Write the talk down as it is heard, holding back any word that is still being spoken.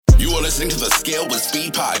You're listening to the Scale with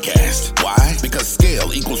Speed podcast. Why? Because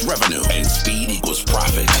scale equals revenue and speed equals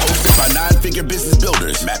profit. Hosted by nine-figure business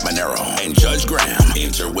builders Matt Monero and Judge Graham.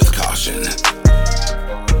 Enter with caution.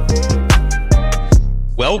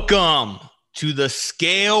 Welcome to the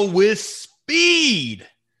Scale with Speed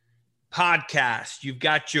podcast. You've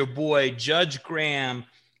got your boy Judge Graham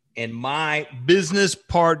and my business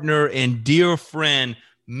partner and dear friend,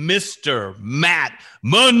 Mr. Matt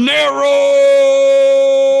Monero.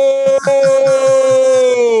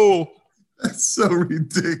 That's so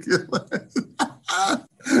ridiculous.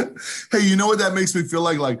 Hey, you know what that makes me feel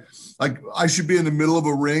like? Like I should be in the middle of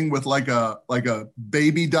a ring with like a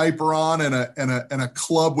baby diaper on and a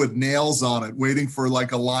club with nails on it, waiting for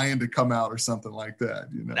like a lion to come out or something like that.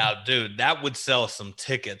 You know? Now, dude, that would sell some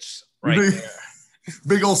tickets right there.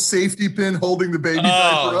 Big old safety pin holding the baby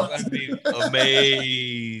diaper up. That'd be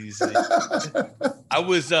amazing. I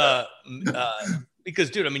was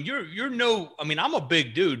because, dude, I mean, I'm a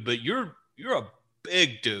big dude, but you're a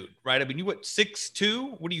big dude, right? I mean, you what,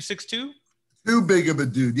 6'2"? What are you, 6'2"? Too big of a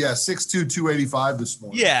dude. Yeah, 6'2", 285 this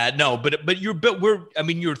morning. Yeah, no, but you're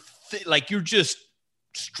you're just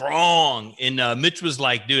strong. And Mitch was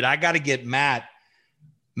like, dude, I got to get Matt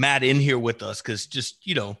in here with us because just,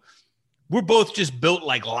 you know, we're both just built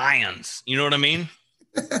like lions. You know what I mean?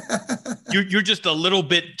 You're just a little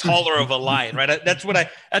bit taller of a lion, right? That's what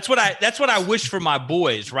I wish for my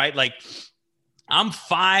boys, right? Like I'm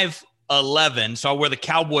 5'11", so I wear the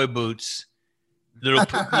cowboy boots that'll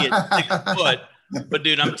put me at 6 foot. But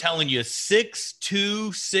dude, I'm telling you, 6'2",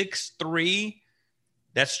 6'3",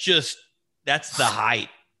 that's the height.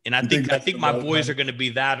 And I think my boys are going to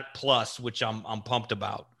be that plus, which I'm pumped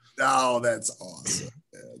about. Oh, that's awesome.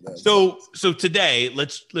 Yeah, so today,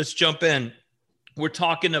 let's jump in. We're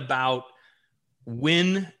talking about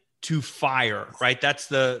when to fire, right? That's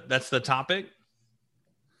the topic.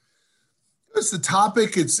 That's the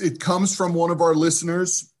topic. It comes from one of our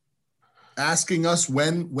listeners asking us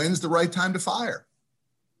when's the right time to fire.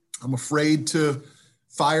 I'm afraid to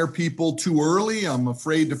fire people too early. I'm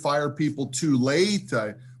afraid to fire people too late.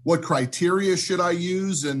 What criteria should I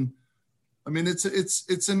use? And I mean, it's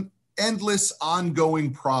an endless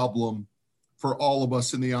ongoing problem for all of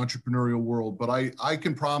us in the entrepreneurial world. But I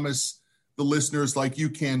can promise the listeners, like you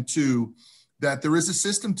can too, that there is a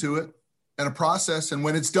system to it and a process. And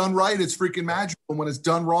when it's done right, it's freaking magical. And when it's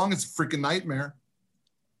done wrong, it's a freaking nightmare.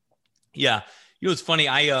 Yeah. You know, it's funny.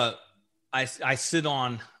 I sit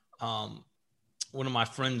on one of my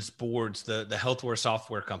friend's boards, the healthware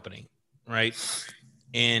software company, right?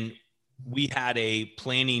 And we had a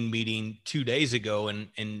planning meeting 2 days ago, and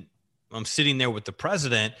I'm sitting there with the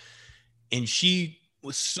president, and she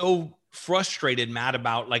was so frustrated, Matt,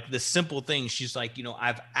 about like the simple things. She's like, you know,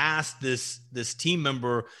 I've asked this team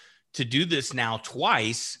member to do this now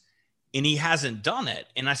twice, and he hasn't done it.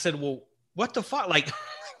 And I said, well, what the fuck? Like,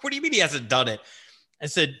 what do you mean he hasn't done it? I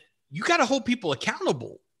said, you got to hold people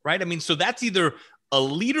accountable, right? I mean, so that's either a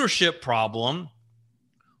leadership problem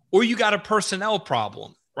or you got a personnel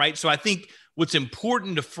problem, right? So I think what's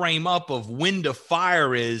important to frame up of when to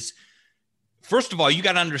fire is, first of all, you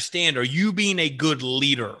got to understand, are you being a good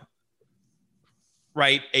leader,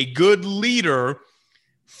 right? A good leader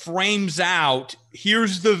frames out,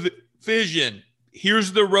 here's the vision,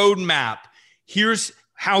 here's the roadmap, here's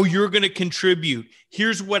how you're going to contribute,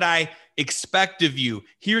 here's what I expect of you,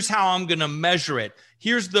 here's how I'm going to measure it,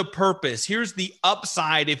 here's the purpose, here's the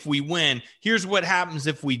upside if we win, here's what happens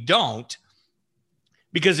if we don't.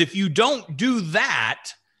 Because if you don't do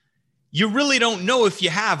that, you really don't know if you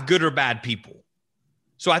have good or bad people.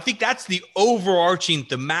 So I think that's the overarching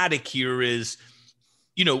thematic here is,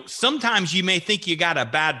 you know, sometimes you may think you got a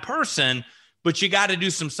bad person, but you got to do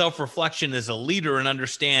some self-reflection as a leader and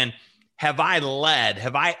understand, have I led?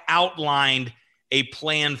 Have I outlined a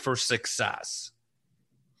plan for success?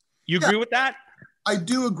 You agree with that? I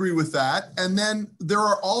do agree with that. And then there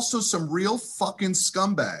are also some real fucking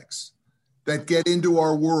scumbags that get into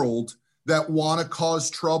our world that want to cause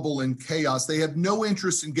trouble and chaos. They have no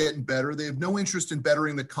interest in getting better. They have no interest in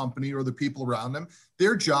bettering the company or the people around them.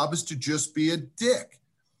 Their job is to just be a dick.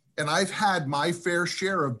 And I've had my fair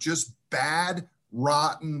share of just bad,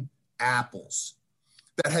 rotten apples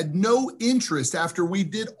that had no interest after we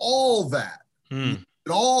did all that. It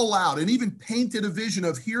all out and even painted a vision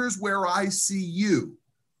of here's where I see you.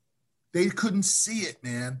 They couldn't see it,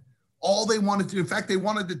 man. All they wanted to, in fact, they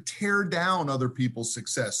wanted to tear down other people's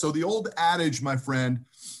success. So the old adage, my friend,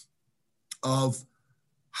 of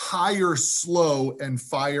hire slow and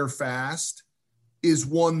fire fast is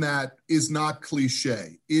one that is not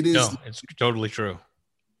cliche. It is. No, it's totally true.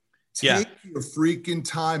 Take your freaking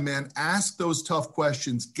time, man. Ask those tough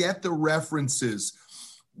questions. Get the references.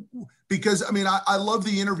 Because, I mean, I love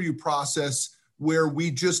the interview process where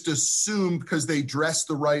we just assume because they dress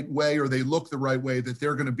the right way or they look the right way that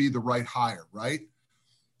they're going to be the right hire, right?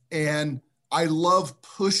 And I love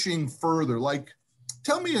pushing further. Like,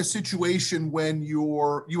 tell me a situation when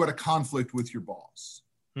you had a conflict with your boss.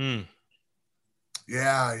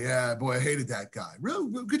 Yeah, boy, I hated that guy.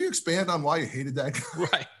 Really? Could you expand on why you hated that guy?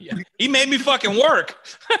 Right. Yeah. He made me fucking work.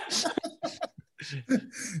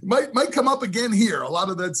 might come up again here. A lot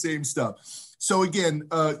of that same stuff. So again,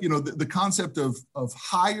 the concept of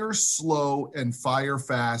hire slow and fire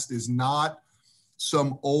fast is not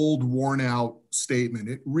some old worn out statement.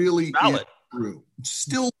 It really is true. It's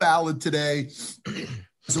still valid today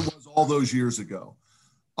as it was all those years ago.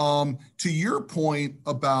 To your point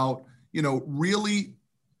about, really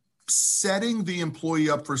setting the employee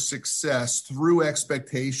up for success through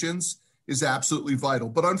expectations is absolutely vital.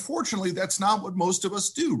 But unfortunately, that's not what most of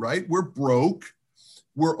us do, right? We're broke.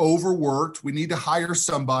 We're overworked. We need to hire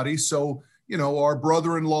somebody. So, our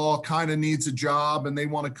brother-in-law kind of needs a job and they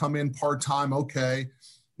want to come in part-time. Okay.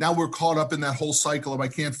 Now we're caught up in that whole cycle of I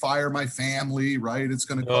can't fire my family, right? It's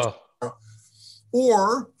going to cost.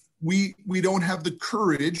 Or we don't have the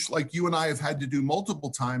courage, like you and I have had to do multiple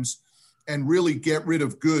times, and really get rid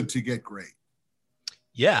of good to get great.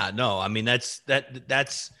 Yeah, no, I mean, that's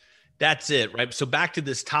it. Right. So back to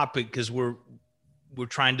this topic, because we're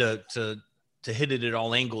trying to hit it at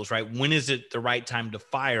all angles, right? When is it the right time to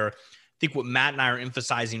fire? I think what Matt and I are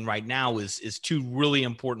emphasizing right now is two really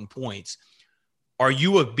important points. Are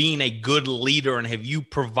you being a good leader, and have you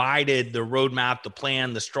provided the roadmap, the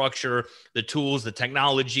plan, the structure, the tools, the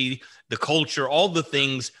technology, the culture, all the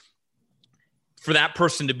things for that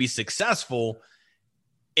person to be successful?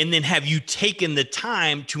 And then have you taken the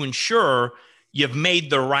time to ensure you've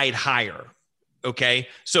made the right hire? Okay.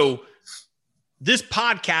 So this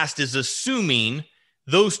podcast is assuming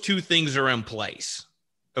those two things are in place.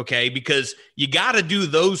 Okay. Because you got to do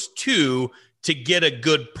those two to get a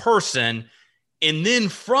good person. And then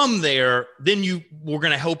from there, we're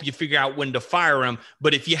going to help you figure out when to fire them.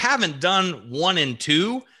 But if you haven't done 1 and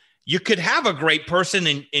 2, you could have a great person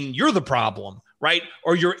and you're the problem, right?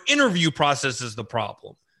 Or your interview process is the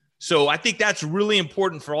problem. So I think that's really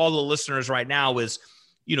important for all the listeners right now is,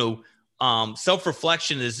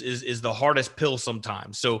 self-reflection is the hardest pill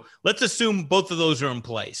sometimes. So let's assume both of those are in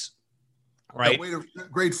place, right?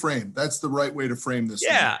 Great frame. That's the right way to frame this.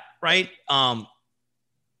 Yeah. Right.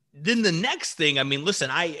 Then the next thing, I mean, listen,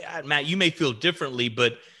 Matt, you may feel differently,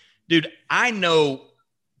 but dude, I know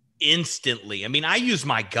instantly. I mean, I use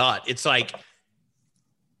my gut. It's like,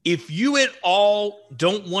 if you at all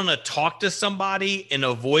don't want to talk to somebody and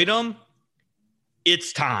avoid them,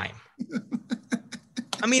 it's time.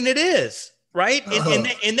 I mean, it is, right?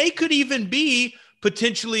 And they could even be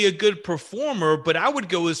potentially a good performer, but I would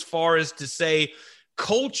go as far as to say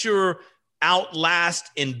culture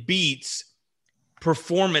outlasts and beats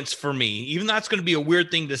performance for me. Even though that's going to be a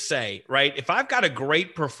weird thing to say, right? If I've got a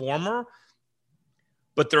great performer,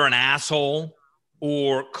 but they're an asshole,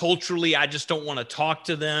 or culturally, I just don't want to talk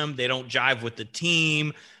to them, they don't jive with the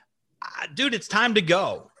team, dude, it's time to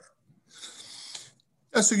go.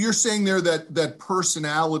 So you're saying there that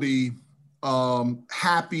personality,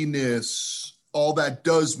 happiness, all that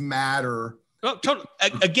does matter. Oh, totally.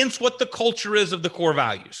 Against what the culture is of the core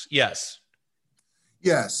values. Yes.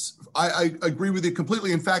 Yes, I agree with you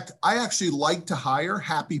completely. In fact, I actually like to hire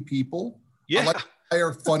happy people. Yeah. I like to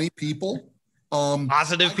hire funny people.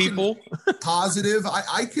 Positive people. Positive.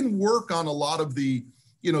 I can work on a lot of the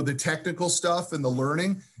technical stuff and the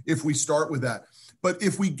learning if we start with that. But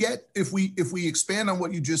if we expand on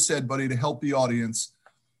what you just said, buddy, to help the audience,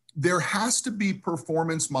 there has to be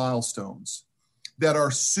performance milestones that are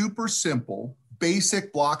super simple,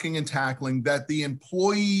 basic blocking and tackling that the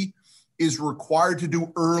employee is required to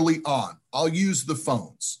do early on. I'll use the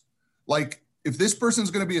phones. Like if this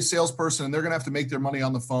person's going to be a salesperson and they're going to have to make their money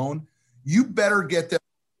on the phone, you better get them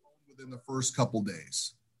within the first couple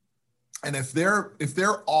days. And if they're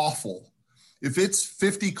awful, if it's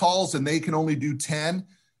 50 calls and they can only do 10,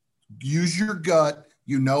 use your gut.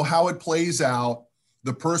 You know how it plays out.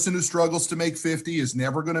 The person who struggles to make 50 is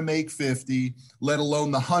never going to make 50, let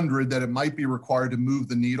alone the 100 that it might be required to move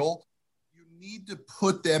the needle. You need to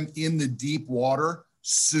put them in the deep water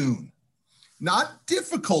soon. Not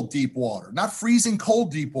difficult deep water, not freezing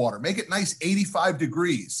cold deep water. Make it nice 85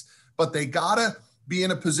 degrees. But they got to be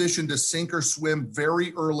in a position to sink or swim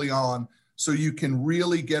very early on so you can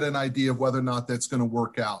really get an idea of whether or not that's going to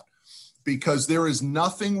work out. Because there is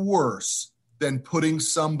nothing worse than putting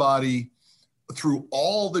somebody through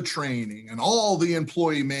all the training and all the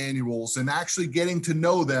employee manuals and actually getting to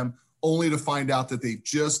know them, only to find out that they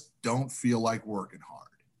just don't feel like working hard.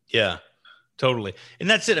 Yeah, totally. And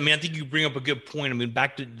that's it. I mean, I think you bring up a good point. I mean,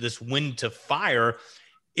 back to this when to fire,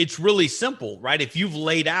 it's really simple, right? If you've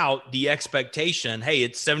laid out the expectation, hey,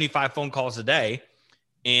 it's 75 phone calls a day,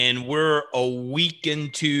 and we're a week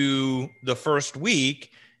into the first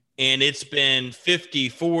week, and it's been 50,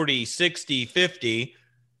 40, 60, 50,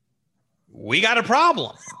 we got a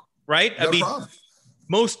problem, right? I mean,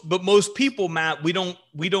 most people, Matt, we don't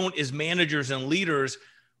as managers and leaders,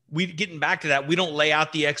 getting back to that, we don't lay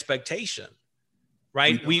out the expectation,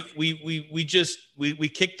 right? We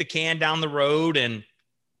kick the can down the road, and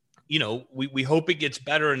we hope it gets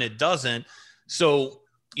better, and it doesn't. So,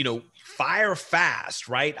 fire fast,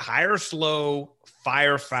 right? Hire slow,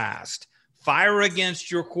 fire fast. Fire against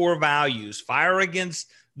your core values, fire against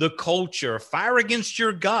the culture, fire against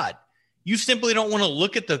your gut. You simply don't want to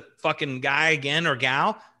look at the fucking guy again or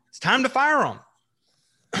gal. It's time to fire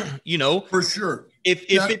them. For sure.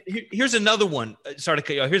 Here's another one. Sorry to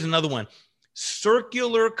cut you off. Here's another one.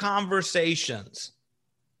 Circular conversations.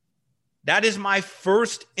 That is my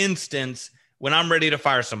first instance when I'm ready to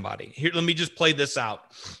fire somebody. Here, let me just play this out.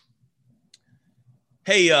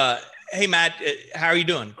 Hey, Matt, how are you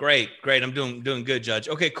doing? Great. I'm doing good, Judge.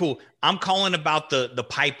 Okay, cool. I'm calling about the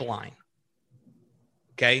pipeline.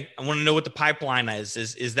 Okay. I want to know what the pipeline is.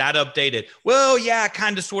 Is that updated? Well, yeah,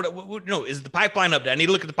 kind of, sort of. No, is the pipeline updated? I need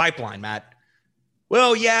to look at the pipeline, Matt.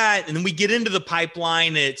 Well, yeah. And then we get into the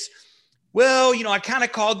pipeline. It's, well, I kind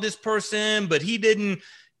of called this person, but he didn't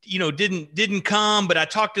come. But I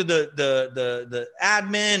talked to the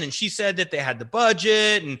admin, and she said that they had the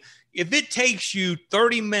budget. And if it takes you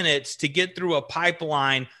 30 minutes to get through a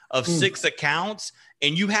pipeline of 6 accounts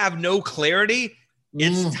and you have no clarity,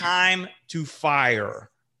 it's time to fire.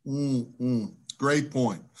 Great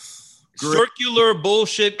point. Circular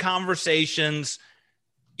bullshit conversations,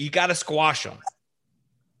 you got to squash them.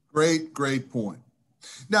 Great point.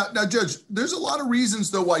 Now, Judge, there's a lot of reasons,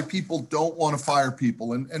 though, why people don't want to fire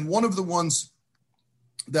people. And one of the ones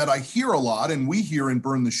that I hear a lot, and we hear in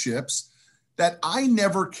Burn the Ships, that I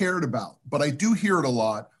never cared about, but I do hear it a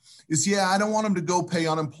lot, is, I don't want them to go pay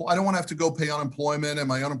unemployment. I don't want to have to go pay unemployment, and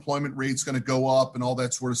my unemployment rate's going to go up and all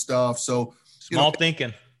that sort of stuff. So small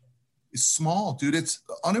thinking. It's small, dude.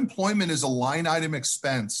 Unemployment is a line item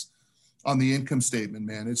expense on the income statement,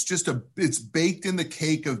 man. It's baked in the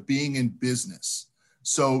cake of being in business.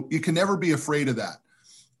 So you can never be afraid of that.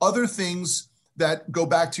 Other things that go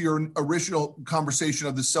back to your original conversation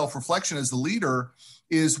of the self-reflection as the leader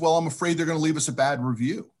is, well, I'm afraid they're going to leave us a bad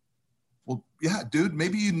review. Well, yeah, dude,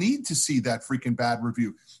 maybe you need to see that freaking bad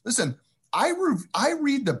review. Listen, I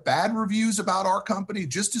read the bad reviews about our company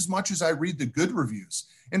just as much as I read the good reviews.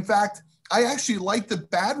 In fact, I actually like the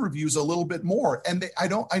bad reviews a little bit more. And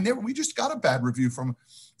we just got a bad review from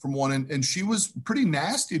one, and she was pretty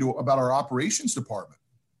nasty about our operations department.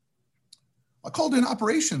 I called in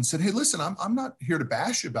operations, said, hey, listen, I'm not here to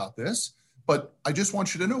bash you about this, but I just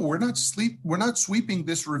want you to know we're not sweeping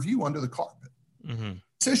this review under the carpet. Mm-hmm.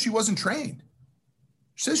 Says she wasn't trained.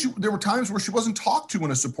 She says there were times where she wasn't talked to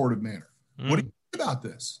in a supportive manner. What do you think about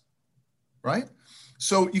this? Right?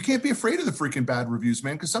 So you can't be afraid of the freaking bad reviews,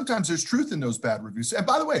 man, because sometimes there's truth in those bad reviews. And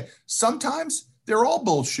by the way, sometimes they're all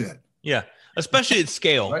bullshit. Yeah, especially at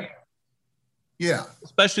scale. Right? Yeah.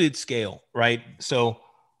 Especially at scale, right? So,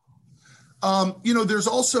 there's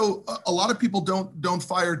also a lot of people don't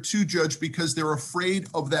fire too, Judge, because they're afraid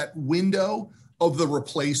of that window of the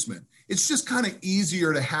replacement. It's just kind of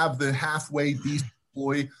easier to have the halfway decent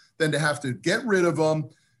employee than to have to get rid of them,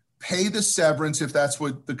 pay the severance if that's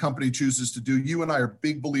what the company chooses to do. You and I are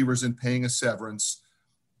big believers in paying a severance.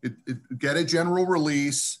 Get a general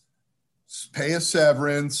release, pay a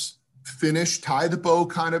severance, tie the bow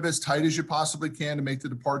kind of as tight as you possibly can to make the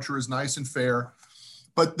departure as nice and fair.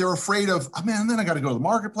 But they're afraid of, then I got to go to the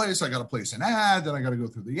marketplace. I got to place an ad. Then I got to go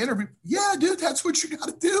through the interview. Yeah, dude, that's what you got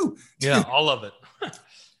to do. Yeah, all of it.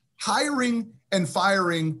 Hiring and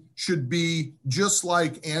firing should be just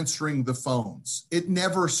like answering the phones. It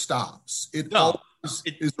never stops. It always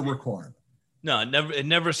is a requirement. No, it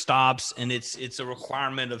never stops, and it's a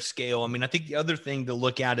requirement of scale. I mean, I think the other thing to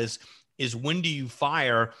look at is when do you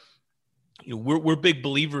fire? We're big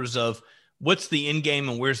believers of what's the end game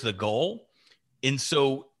and where's the goal. And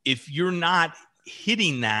so if you're not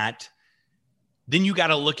hitting that, then you got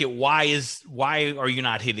to look at why are you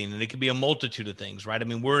not hitting it? It could be a multitude of things, right? I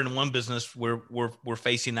mean, we're in one business where we're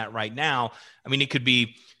facing that right now. I mean, it could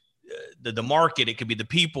be the market, it could be the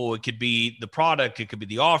people, it could be the product, it could be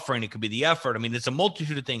the offering, it could be the effort. I mean, it's a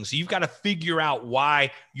multitude of things. So you've got to figure out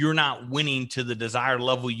why you're not winning to the desired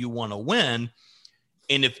level you want to win.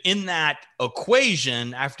 And if in that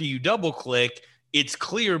equation, after you double click, it's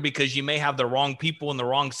clear because you may have the wrong people in the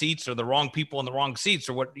wrong seats or the wrong people in the wrong seats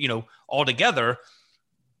or what, altogether,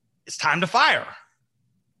 it's time to fire,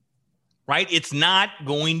 right? It's not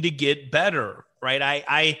going to get better, right?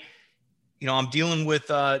 I'm dealing with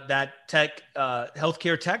that tech,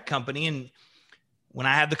 healthcare tech company. And when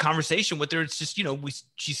I had the conversation with her, it's just,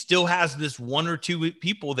 she still has this one or two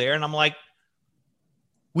people there. And I'm like,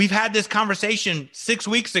 we've had this conversation 6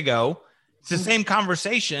 weeks ago. It's the same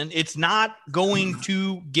conversation. It's not going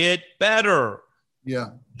to get better. Yeah.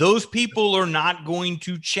 Those people are not going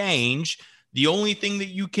to change. The only thing that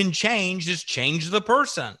you can change is change the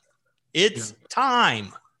person. It's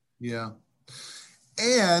time. Yeah.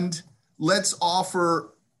 And let's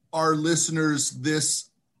offer our listeners this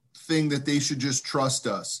thing that they should just trust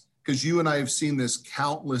us, because you and I have seen this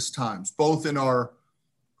countless times, both in our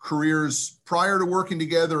careers prior to working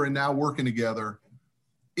together and now working together.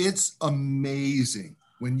 It's amazing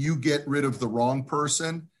when you get rid of the wrong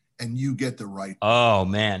person and you get the right. Oh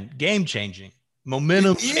man, game changing,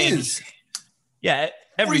 momentum change. Yeah,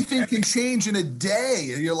 everything can change in a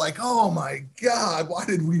day, and you're like, "Oh my God, why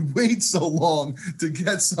did we wait so long to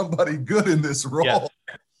get somebody good in this role?"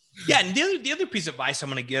 Yeah, and the other piece of advice I'm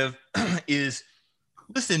going to give is,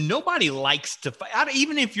 listen, nobody likes to fight.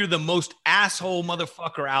 Even if you're the most asshole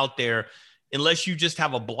motherfucker out there, unless you just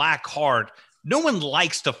have a black heart. No one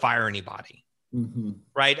likes to fire anybody,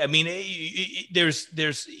 right? I mean, it's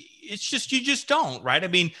just, you just don't, right? I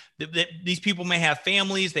mean, these people may have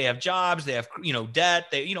families, they have jobs, they have,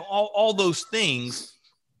 debt, they, all those things,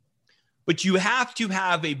 but you have to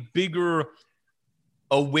have a bigger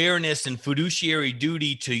awareness and fiduciary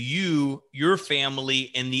duty to you, your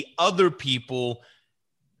family, and the other people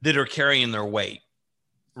that are carrying their weight,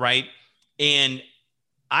 right? And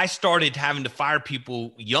I started having to fire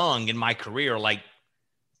people young in my career, like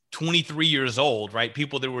 23 years old, right?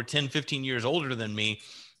 People that were 10, 15 years older than me.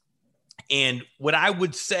 And what I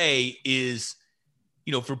would say is,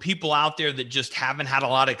 for people out there that just haven't had a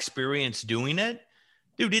lot of experience doing it,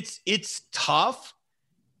 dude, it's tough,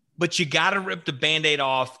 but you got to rip the Band-Aid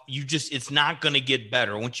off. It's not going to get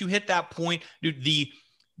better. Once you hit that point, dude, the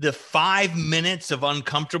 5 minutes of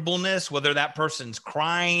uncomfortableness, whether that person's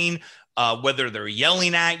crying, whether they're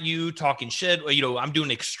yelling at you, talking shit, I'm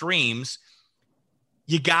doing extremes.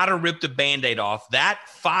 You got to rip the Band-Aid off. That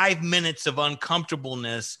 5 minutes of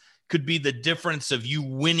uncomfortableness could be the difference of you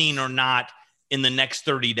winning or not in the next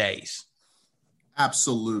 30 days.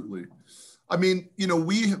 Absolutely. I mean,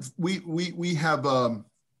 we have, I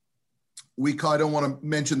don't want to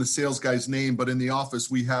mention the sales guy's name, but in the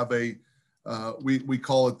office, we have we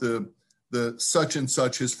call it the such and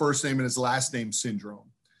such, his first name and his last name syndrome.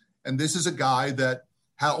 And this is a guy that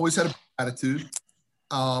always had a attitude,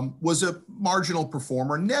 was a marginal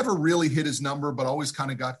performer, never really hit his number, but always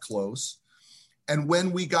kind of got close. And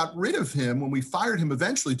when we got rid of him, when we fired him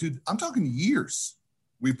eventually, dude, I'm talking years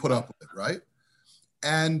we put up with it, right?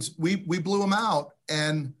 And we blew him out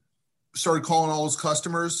and started calling all his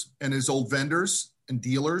customers and his old vendors and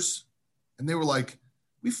dealers. And they were like,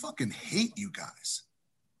 "We fucking hate you guys.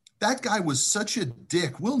 That guy was such a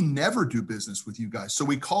dick. We'll never do business with you guys." So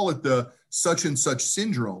we call it the such and such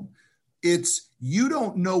syndrome. It's, you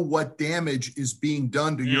don't know what damage is being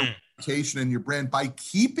done to your reputation and your brand by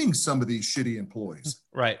keeping some of these shitty employees.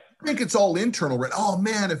 Right. I think it's all internal, right? Oh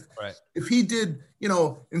man, if he did, his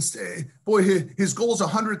goal is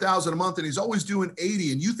 100,000 a month and he's always doing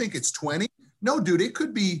 80 and you think it's 20. No, dude, it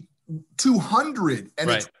could be 200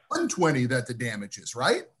 and it's 120 that the damage is,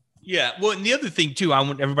 right? Yeah. Well, and the other thing too, I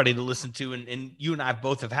want everybody to listen to, and you and I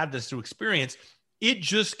both have had this through experience, it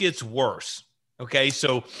just gets worse. Okay.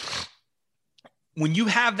 So when you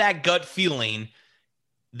have that gut feeling,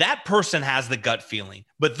 that person has the gut feeling,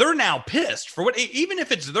 but they're now pissed for even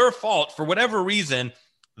if it's their fault, for whatever reason,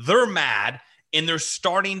 they're mad and they're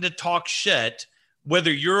starting to talk shit,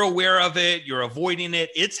 whether you're aware of it, you're avoiding it,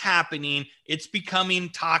 it's happening. It's becoming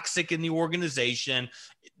toxic in the organization.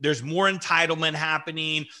 There's more entitlement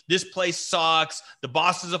happening. This place sucks. The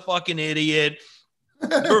boss is a fucking idiot.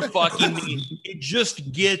 You're fucking me. It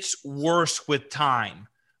just gets worse with time,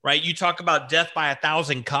 right? You talk about death by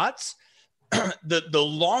 1,000 cuts. The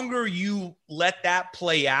longer you let that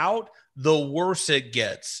play out, the worse it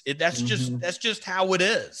gets. That's just how it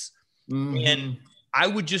is. And I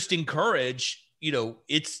would just encourage,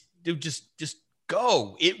 just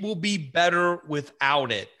go. It will be better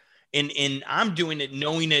without it. And I'm doing it,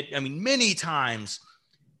 knowing it. I mean, many times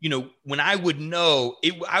when I would know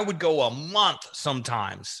it, I would go a month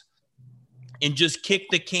sometimes and just kick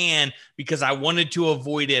the can because I wanted to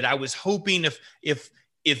avoid it. I was hoping if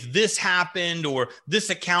this happened or this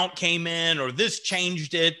account came in or this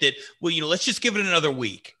changed it, that, let's just give it another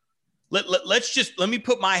week. Let me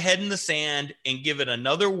put my head in the sand and give it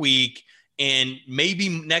another week. And maybe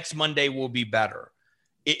next Monday will be better.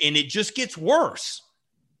 And it just gets worse.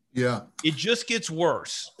 Yeah. It just gets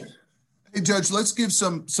worse. Hey, Judge, let's give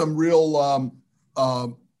some real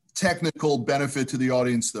technical benefit to the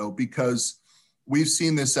audience, though, because we've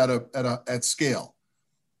seen this at scale.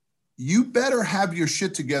 You better have your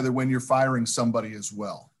shit together when you're firing somebody as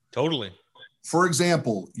well. Totally. For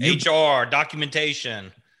example, HR,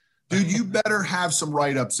 documentation. Dude, you better have some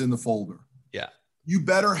write-ups in the folder. Yeah. You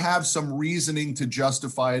better have some reasoning to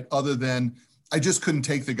justify it other than, I just couldn't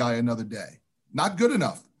take the guy another day. Not good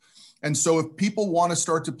enough. And so if people want to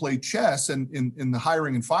start to play chess and in the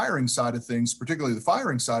hiring and firing side of things, particularly the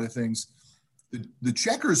firing side of things, the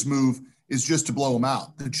checkers move is just to blow them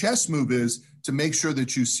out. The chess move is to make sure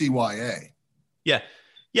that you CYA. Yeah.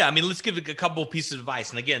 Yeah. I mean, let's give a couple of pieces of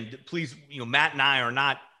advice. And again, please, Matt and I are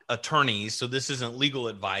not attorneys, so this isn't legal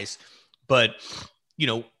advice, but,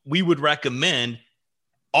 we would recommend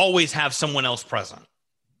always have someone else present.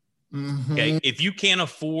 Mm-hmm. Okay. If you can't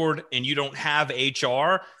afford and you don't have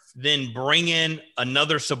HR, then bring in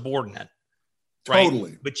another subordinate. Right?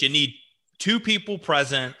 Totally. But you need two people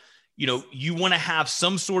present. You want to have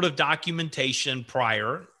some sort of documentation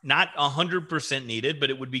prior, not 100% needed, but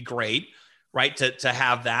it would be great, right? To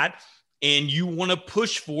have that. And you want to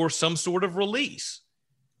push for some sort of release,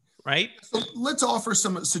 right? So let's offer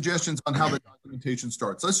some suggestions on how the documentation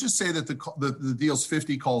starts. Let's just say that the deal's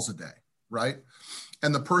 50 calls a day, right?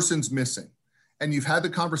 And the person's missing. And you've had the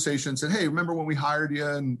conversation and said, hey, remember when we hired you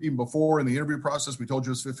and even before in the interview process, we told you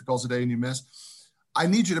it was 50 calls a day and you missed? I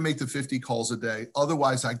need you to make the 50 calls a day.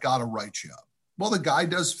 Otherwise, I got to write you up. Well, the guy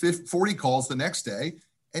does 40 calls the next day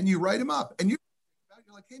and you write him up. And you're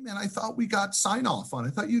like, hey, man, I thought we got sign off on it.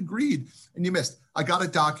 I thought you agreed and you missed. I got to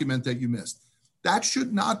document that you missed. That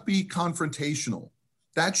should not be confrontational.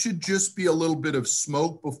 That should just be a little bit of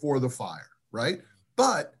smoke before the fire, right?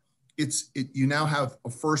 But you now have a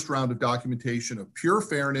first round of documentation of pure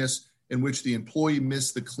fairness in which the employee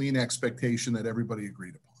missed the clean expectation that everybody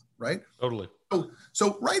agreed upon, right? Totally.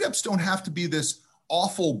 So write-ups don't have to be this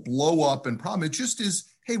awful blow up and problem. It just is,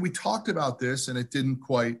 hey, we talked about this and you didn't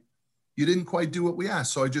quite do what we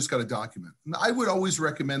asked. So I just got to document. And I would always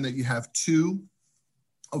recommend that you have two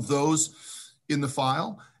of those in the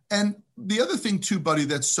file. And the other thing too, buddy,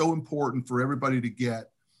 that's so important for everybody to get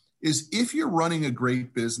is if you're running a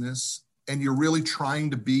great business and you're really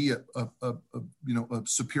trying to be a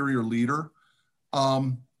superior leader,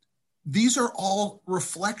 these are all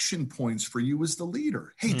reflection points for you as the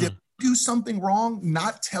leader. Hey, did I do something wrong?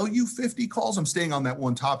 Not tell you 50 calls? I'm staying on that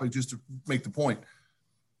one topic just to make the point.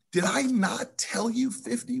 Did I not tell you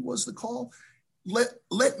 50 was the call?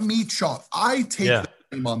 Let me chalk. I take the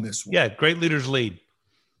blame on this one. Yeah, great leaders lead.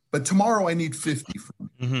 But tomorrow I need 50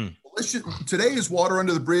 from you. Mm-hmm. Today is water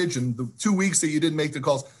under the bridge, and the 2 weeks that you didn't make the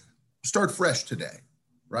calls, start fresh today,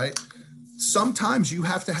 right? Sometimes you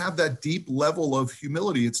have to have that deep level of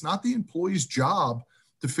humility. It's not the employee's job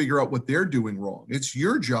to figure out what they're doing wrong. It's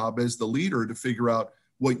your job as the leader to figure out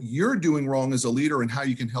what you're doing wrong as a leader and how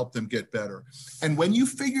you can help them get better. And when you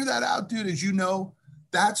figure that out, dude, as you know,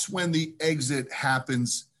 that's when the exit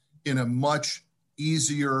happens in a much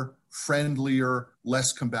easier, friendlier,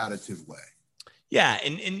 less combative way. Yeah.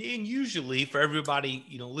 And usually for everybody,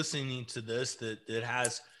 listening to this that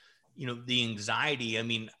has, the anxiety. I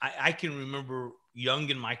mean, I can remember young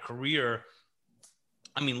in my career,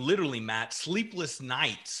 literally, Matt, sleepless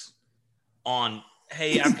nights on,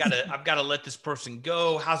 hey, I've got to let this person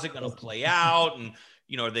go. How's it going to play out? And,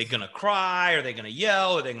 are they going to cry? Are they going to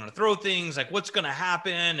yell? Are they going to throw things? Like, what's going to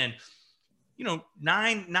happen? And,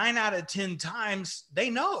 9 out of 10 times they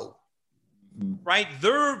know, right?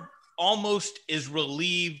 They're almost as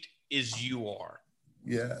relieved as you are.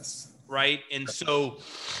 Yes. Right. And so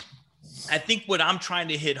I think what I'm trying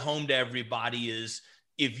to hit home to everybody is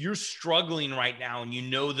if you're struggling right now and you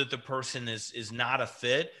know that the person is not a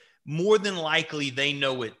fit, more than likely they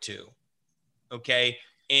know it too. Okay.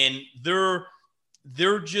 And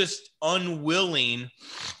they're just unwilling.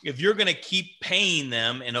 If you're going to keep paying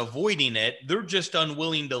them and avoiding it, they're just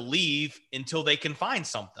unwilling to leave until they can find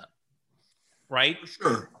something. Right.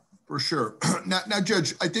 For sure. Now,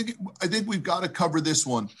 Judge, I think we've got to cover this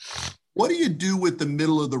one. What do you do with the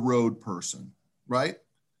middle of the road person, right?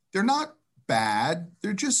 They're not bad.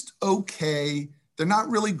 They're just okay. They're not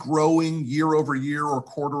really growing year over year or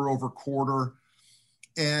quarter over quarter.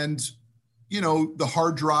 and, the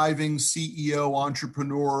hard driving CEO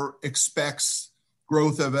entrepreneur expects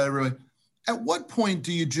growth of everyone. At what point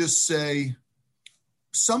do you just say,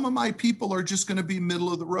 some of my people are just going to be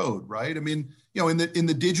middle of the road, right? I mean, in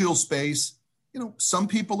the digital space, some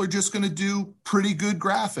people are just going to do pretty good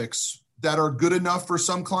graphics that are good enough for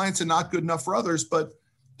some clients and not good enough for others, but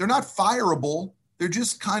they're not fireable. They're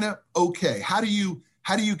just kind of okay. How do you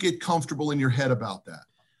get comfortable in your head about that?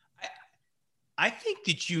 I think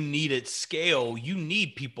that you need at scale, you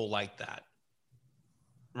need people like that,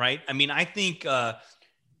 right? I mean, I think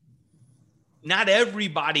not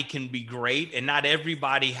everybody can be great, and not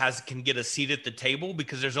everybody can get a seat at the table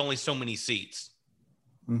because there's only so many seats,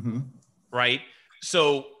 right?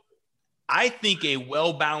 So I think a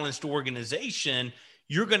well-balanced organization,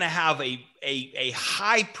 you're going to have a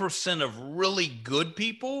high percent of really good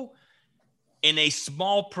people and a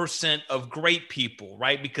small percent of great people,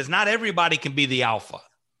 right? Because not everybody can be the alpha,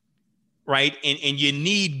 right? And you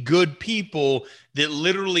need good people that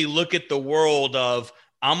literally look at the world of,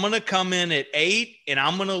 I'm going to come in at 8 and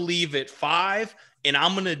I'm going to leave at 5, and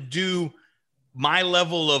I'm going to do my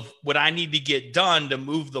level of what I need to get done to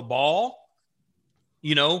move the ball,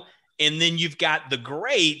 and then you've got the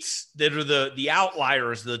greats that are the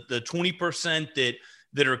outliers, the 20%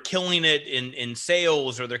 that are killing it in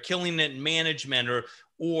sales, or they're killing it in management,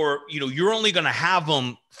 or you're only going to have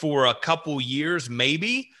them for a couple years,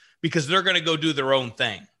 maybe, because they're going to go do their own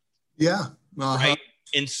thing. Yeah. Right.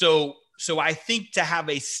 And so I think to have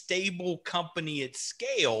a stable company at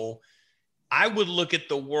scale, I would look at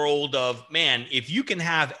the world of, man, if you can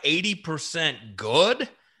have 80% good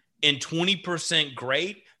and 20%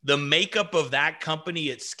 great, the makeup of that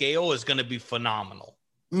company at scale is going to be phenomenal.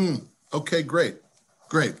 Okay, great.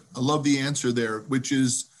 I love the answer there, which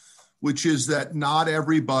is that not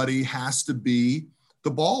everybody has to be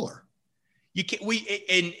the baller. You can't,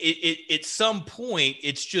 at some point,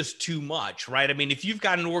 it's just too much, right? I mean, if you've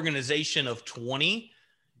got an organization of 20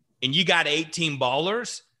 and you got 18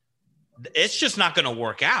 ballers, it's just not going to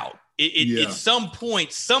work out. At some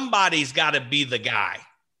point, somebody's got to be the guy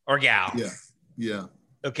or gal. Yeah.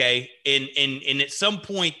 Okay. And at some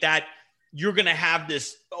point that you're going to have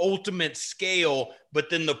this ultimate scale, but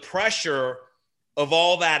then the pressure of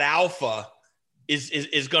all that alpha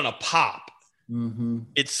is going to pop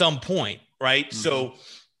at some point. Right. So,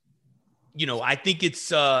 I think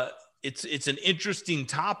it's an interesting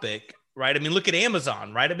topic, right? I mean, look at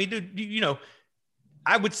Amazon, right? I mean, dude,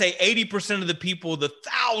 I would say 80% of the people, the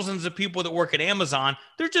thousands of people that work at Amazon,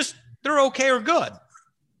 they're okay or good.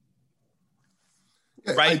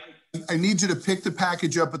 Right. I need you to pick the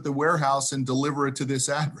package up at the warehouse and deliver it to this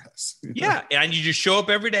address. Yeah. And I need you to show up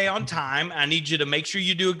every day on time. I need you to make sure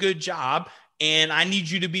you do a good job. And I need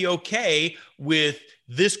you to be okay with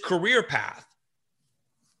this career path,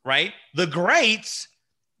 right? The greats,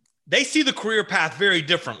 they see the career path very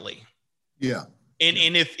differently. Yeah. And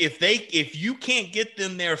if you can't get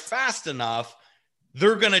them there fast enough,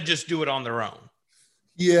 they're going to just do it on their own.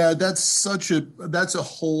 Yeah, that's a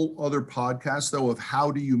whole other podcast though, of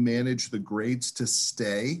how do you manage the greats to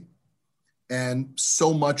stay? And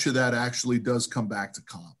so much of that actually does come back to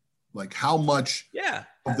comp. Like how much. Yeah.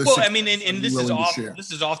 Well, I mean, and this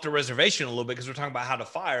is off the reservation a little bit because we're talking about how to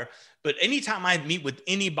fire. But anytime I meet with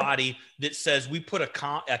anybody that says we put a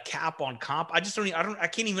cap on comp, I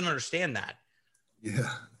can't even understand that.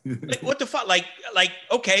 Yeah. Like, what the fuck? Like,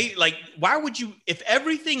 okay, like, why would you, if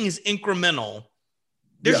everything is incremental,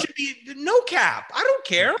 there should be no cap. I don't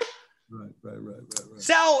care. Right.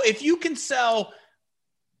 If you can sell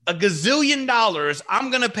 $1 gazillion, I'm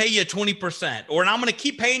going to pay you 20%, or I'm going to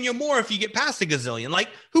keep paying you more if you get past $1 gazillion. Like,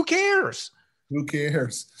 who cares? Who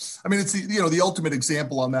cares? I mean, it's the ultimate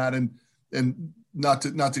example on that, and not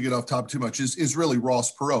to get off top too much is really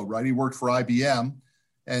Ross Perot, right? He worked for IBM,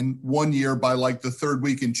 and one year by like the third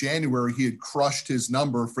week in January, he had crushed his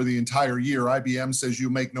number for the entire year. IBM says you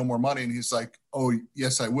make no more money, and he's like, "Oh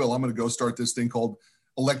yes, I will. I'm going to go start this thing called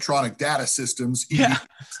Electronic Data Systems." Yeah.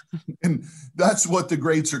 And that's what the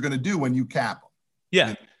greats are going to do when you cap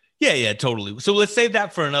them. Yeah, totally. So let's save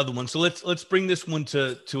that for another one. So let's bring this one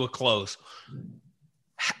to a close.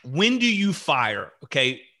 When do you fire?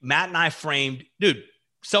 Okay, Matt and I framed, dude,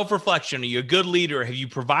 self-reflection. Are you a good leader? Have you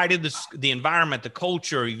provided the environment, the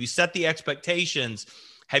culture? Have you set the expectations?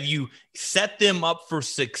 Have you set them up for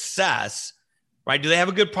success? Right? Do they have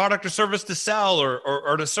a good product or service to sell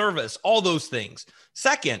or to service? All those things.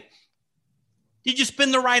 Second, Did you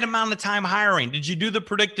spend the right amount of time hiring? Did you do the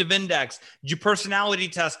predictive index? Did you personality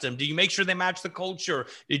test them? Did you make sure they match the culture?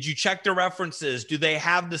 Did you check their references? Do they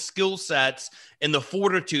have the skill sets and the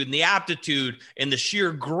fortitude and the aptitude and the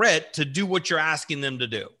sheer grit to do what you're asking them to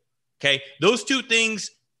do? Okay. Those two things,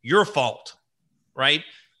 your fault, right?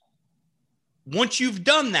 Once you've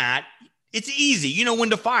done that, it's easy. You know when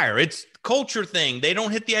to fire. It's culture thing. They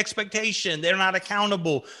don't hit the expectation. They're not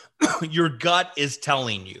accountable. Your gut is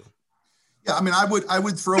telling you. Yeah, I mean, I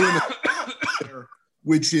would throw in there,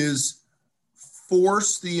 which is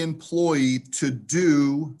force the employee to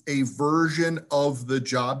do a version of the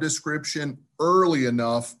job description early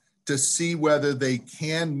enough to see whether they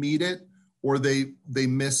can meet it or they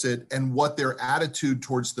miss it, and what their attitude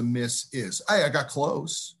towards the miss is. Hey, I got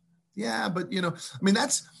close. Yeah, but I mean,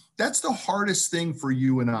 that's the hardest thing for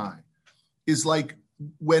you and I, is like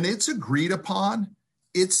when it's agreed upon,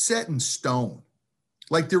 it's set in stone.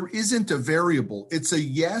 Like there isn't a variable. It's a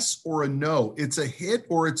yes or a no. It's a hit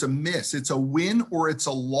or it's a miss. It's a win or it's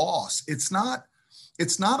a loss. It's not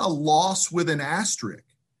a loss with an asterisk.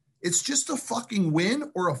 It's just a fucking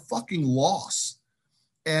win or a fucking loss.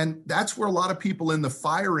 And that's where a lot of people in the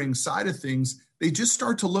firing side of things, they just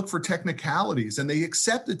start to look for technicalities and they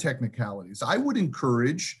accept the technicalities. I would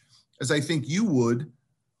encourage, as I think you would,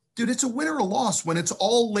 dude, it's a win or a loss when it's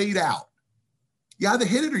all laid out. You either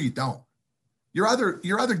hit it or you don't. You're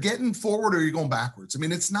either getting forward or you're going backwards. I mean,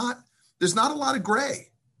 there's not a lot of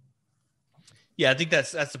gray. Yeah, I think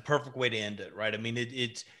that's the perfect way to end it, right? I mean,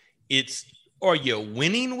 it's are you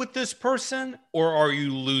winning with this person or are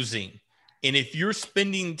you losing? And if you're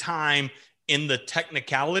spending time in the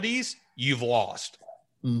technicalities, you've lost.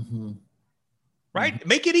 Mm-hmm. Right? Mm-hmm.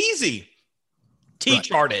 Make it easy.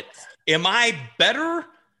 T-chart it. Am I better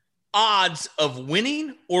odds of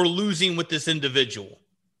winning or losing with this individual?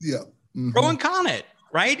 Yeah. Mm-hmm. Pro and con it,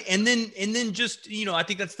 right? And then just, I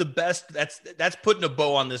think that's the best. That's putting a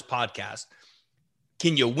bow on this podcast.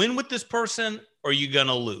 Can you win with this person or are you going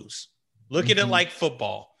to lose? Look at it like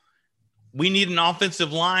football. We need an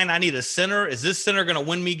offensive line. I need a center. Is this center going to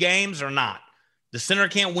win me games or not? The center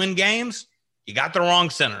can't win games. You got the wrong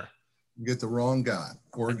center. You get the wrong guy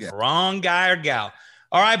or gal. Wrong guy or gal.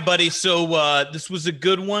 All right, buddy. So this was a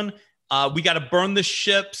good one. We got a Burn the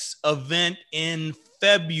Ships event in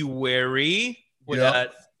February.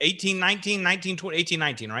 Yep. 18, 19, 19, 20, 18,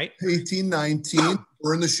 19, right? 18, 19,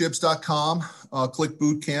 burntheships.com. Click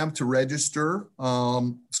boot camp to register.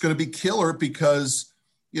 It's going to be killer because,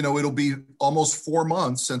 it'll be almost 4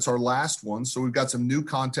 months since our last one. So we've got some new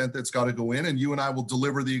content that's got to go in, and you and I will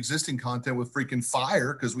deliver the existing content with freaking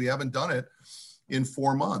fire because we haven't done it in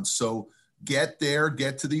 4 months. So get there,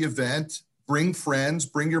 get to the event, bring friends,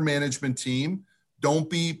 bring your management team. Don't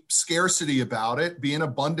be scarcity about it. Be in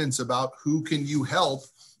abundance about who can you help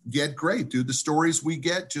get great, dude. The stories we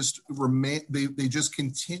get just remain, they just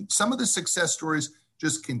continue. Some of the success stories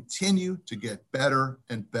just continue to get better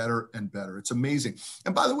and better and better. It's amazing.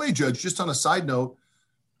 And by the way, Judge, just on a side note,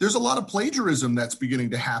 there's a lot of plagiarism that's beginning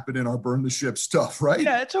to happen in our Burn the Ship stuff, right?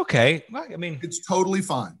 Yeah, it's okay. I mean, it's totally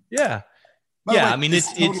fine. Yeah. Yeah. I mean,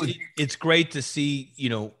 it's great to see,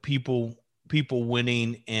 people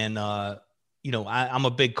winning and, I'm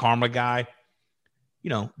a big karma guy.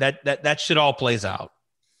 That shit all plays out.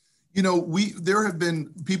 There have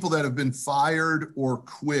been people that have been fired or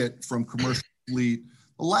quit from Commercial Fleet.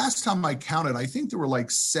 The last time I counted, I think there were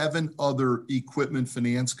like 7 other equipment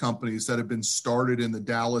finance companies that have been started in the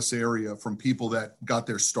Dallas area from people that got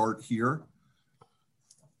their start here.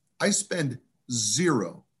 I spend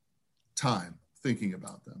 0 time thinking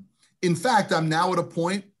about them. In fact, I'm now at a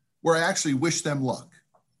point where I actually wish them luck.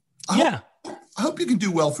 I hope you can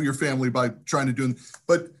do well for your family by trying to do them,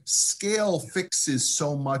 but scale fixes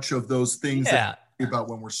so much of those things that we about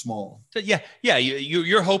when we're small.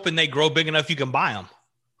 You're hoping they grow big enough you can buy them.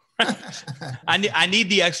 I need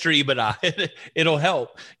the extra EBITDA. It'll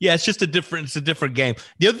help. Yeah, it's just a different game.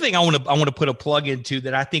 The other thing I want to put a plug into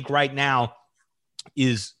that I think right now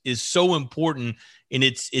is so important, and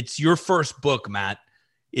it's your first book, Matt.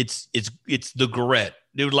 It's the grit.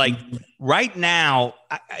 Dude, like right now,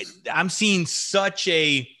 I'm seeing such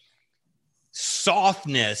a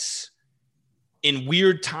softness in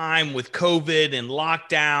weird time with COVID and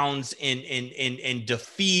lockdowns and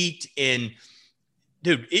defeat. And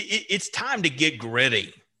dude, it's time to get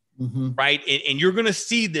gritty, right? And you're going to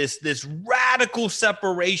see this radical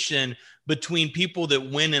separation between people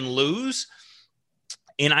that win and lose.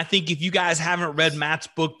 And I think if you guys haven't read Matt's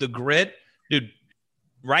book, The Grit, dude,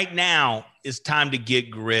 right now is time to get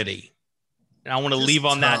gritty. And I want to leave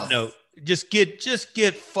on that note. Just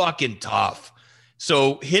get fucking tough.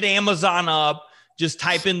 So hit Amazon up. just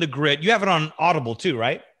type in The Grit. You have it on Audible too,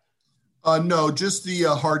 right? No, just the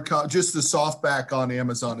just the softback on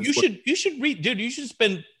Amazon. You should read, dude. You should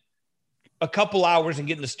spend a couple hours and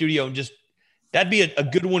get in the studio and that'd be a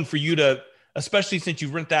good one for you to, especially since you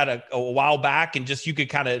rent that a while back and just you could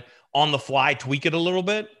kind of on the fly tweak it a little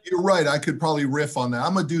bit. You're right. I could probably riff on that.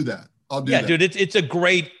 I'm gonna do that. I'll do that. Yeah, dude. It's a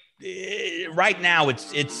great. Right now,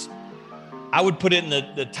 it's. I would put it in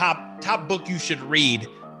the top book you should read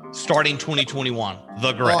starting 2021.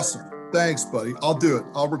 The Grit. Awesome. Thanks, buddy. I'll do it.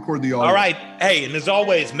 I'll record the audio. All right. Hey, and as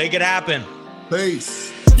always, make it happen.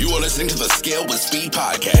 Peace. You are listening to the Scale with Speed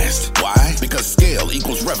podcast. Why? Because scale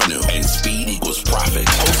equals revenue and speed equals profit.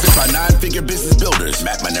 Hosted by 9-figure business builders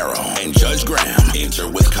Matt Manero and Judge Graham. Enter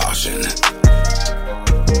with caution.